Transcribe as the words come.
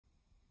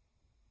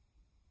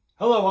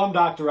Hello, I'm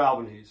Dr.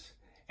 Albanese,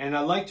 and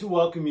I'd like to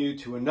welcome you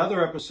to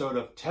another episode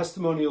of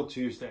Testimonial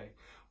Tuesday,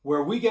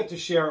 where we get to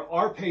share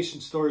our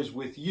patient stories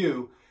with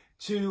you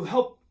to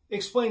help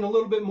explain a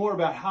little bit more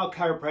about how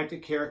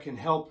chiropractic care can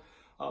help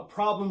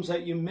problems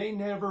that you may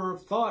never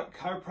have thought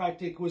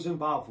chiropractic was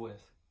involved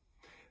with.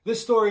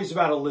 This story is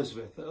about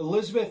Elizabeth.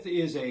 Elizabeth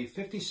is a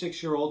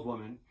 56-year-old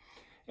woman,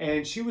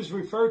 and she was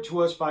referred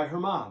to us by her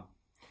mom.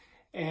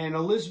 And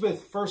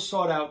Elizabeth first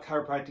sought out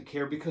chiropractic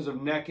care because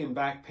of neck and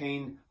back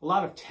pain, a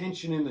lot of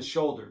tension in the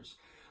shoulders.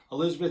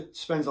 Elizabeth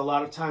spends a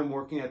lot of time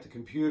working at the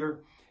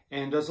computer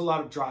and does a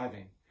lot of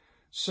driving.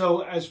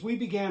 So as we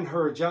began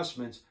her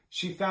adjustments,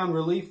 she found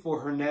relief for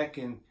her neck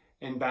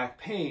and back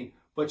pain,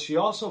 but she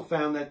also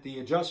found that the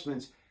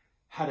adjustments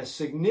had a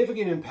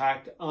significant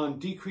impact on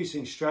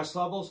decreasing stress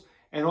levels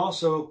and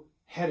also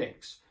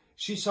headaches.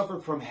 She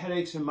suffered from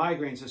headaches and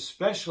migraines,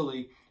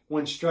 especially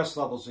when stress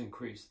levels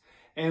increased.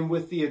 And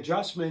with the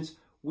adjustments,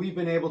 we've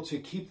been able to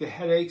keep the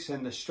headaches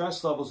and the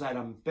stress levels at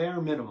a bare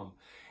minimum.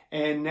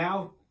 And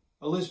now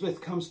Elizabeth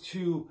comes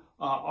to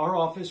our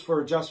office for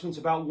adjustments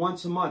about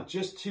once a month,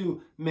 just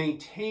to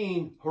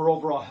maintain her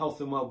overall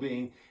health and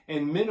well-being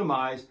and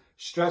minimize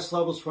stress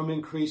levels from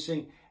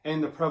increasing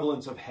and the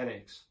prevalence of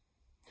headaches.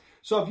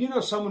 So if you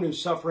know someone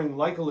who's suffering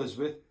like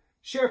Elizabeth,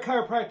 share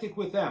chiropractic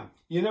with them.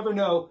 You never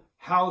know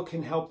how it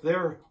can help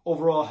their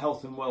overall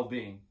health and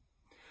well-being.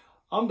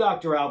 I'm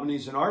Dr.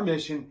 Albanese, and our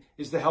mission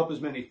is to help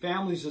as many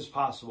families as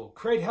possible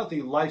create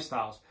healthy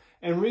lifestyles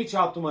and reach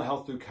optimal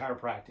health through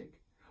chiropractic.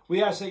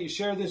 We ask that you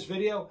share this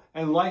video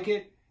and like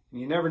it,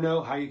 and you never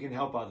know how you can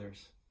help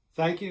others.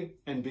 Thank you,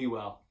 and be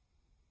well.